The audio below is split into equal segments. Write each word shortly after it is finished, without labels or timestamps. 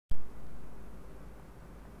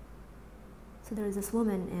So there was this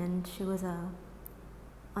woman, and she was on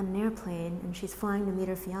an airplane, and she's flying to meet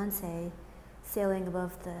her fiance, sailing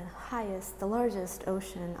above the largest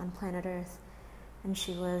ocean on planet Earth. And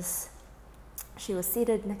she was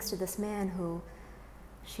seated next to this man who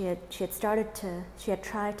she had tried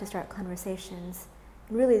to start conversations,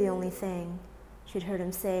 and really the only thing she'd heard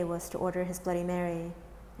him say was to order his Bloody Mary.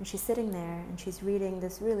 And she's sitting there, and she's reading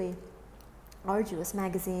this really arduous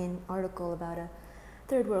magazine article about a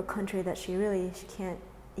third world country that she can't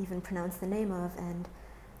even pronounce the name of, and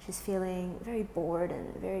she's feeling very bored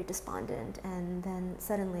and very despondent. And then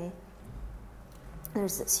suddenly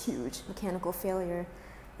there's this huge mechanical failure,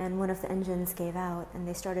 and one of the engines gave out, and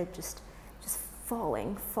they started just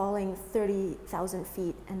falling 30,000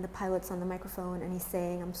 feet, and the pilot's on the microphone, and he's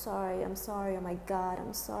saying, I'm sorry, oh my God,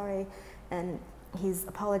 I'm sorry. And he's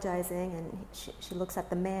apologizing, and she looks at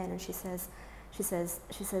the man, and she says,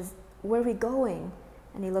 where are we going?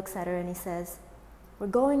 And he looks at her and he says, we're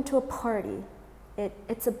going to a party.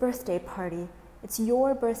 It's a birthday party. It's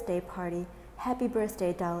your birthday party. Happy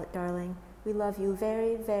birthday, darling. We love you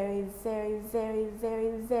very, very, very, very,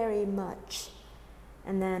 very, very much.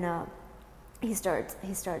 And then he starts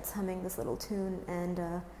humming this little tune, and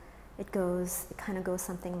it kind of goes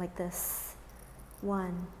something like this: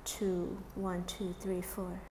 1, 2, 1, 2, 3, 4.